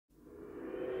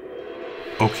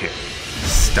Okay,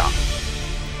 stop.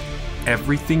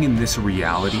 Everything in this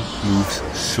reality moves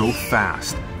so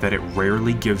fast that it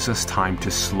rarely gives us time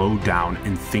to slow down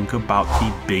and think about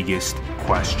the biggest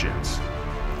questions.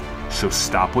 So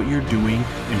stop what you're doing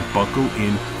and buckle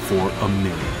in for a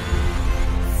minute.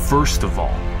 First of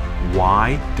all,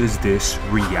 why does this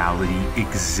reality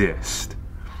exist?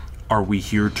 Are we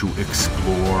here to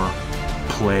explore,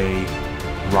 play,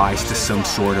 rise to some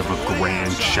sort of a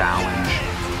grand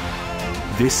challenge?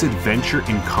 This adventure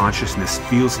in consciousness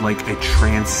feels like a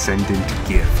transcendent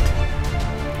gift.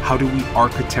 How do we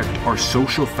architect our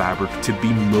social fabric to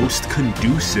be most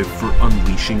conducive for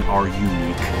unleashing our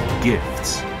unique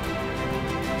gifts?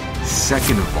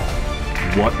 Second of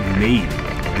all, what made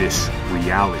this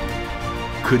reality?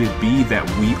 Could it be that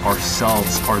we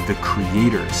ourselves are the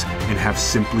creators and have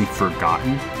simply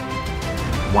forgotten?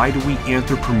 Why do we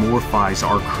anthropomorphize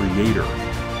our creator?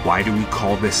 Why do we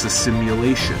call this a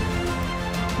simulation?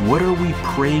 What are we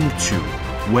praying to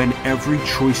when every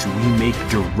choice we make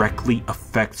directly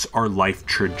affects our life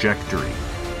trajectory?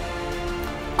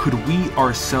 Could we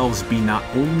ourselves be not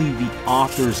only the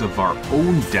authors of our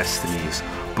own destinies,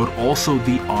 but also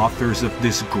the authors of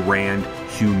this grand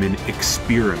human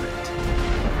experiment,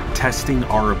 testing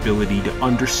our ability to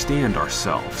understand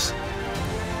ourselves?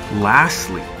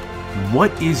 Lastly,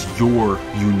 what is your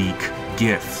unique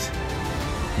gift?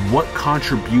 What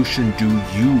contribution do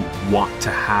you want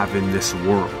to have in this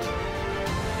world?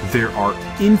 There are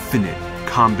infinite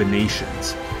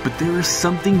combinations, but there is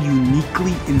something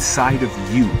uniquely inside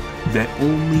of you that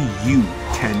only you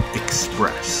can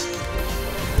express.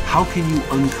 How can you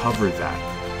uncover that?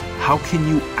 How can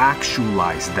you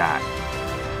actualize that?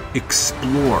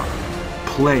 Explore,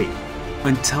 play,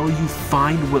 until you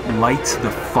find what lights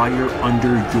the fire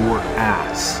under your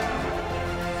ass.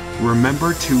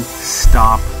 Remember to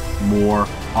stop more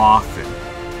often.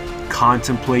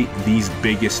 Contemplate these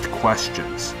biggest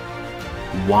questions.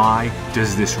 Why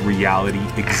does this reality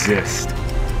exist?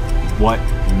 What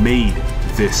made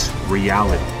this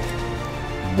reality?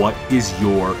 What is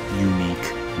your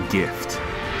unique gift?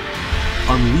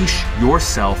 Unleash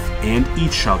yourself and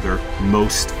each other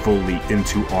most fully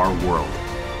into our world.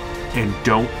 And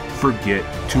don't forget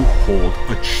to hold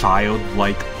a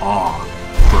childlike awe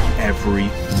for every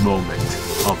moment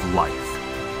of life.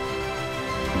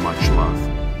 Much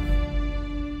love.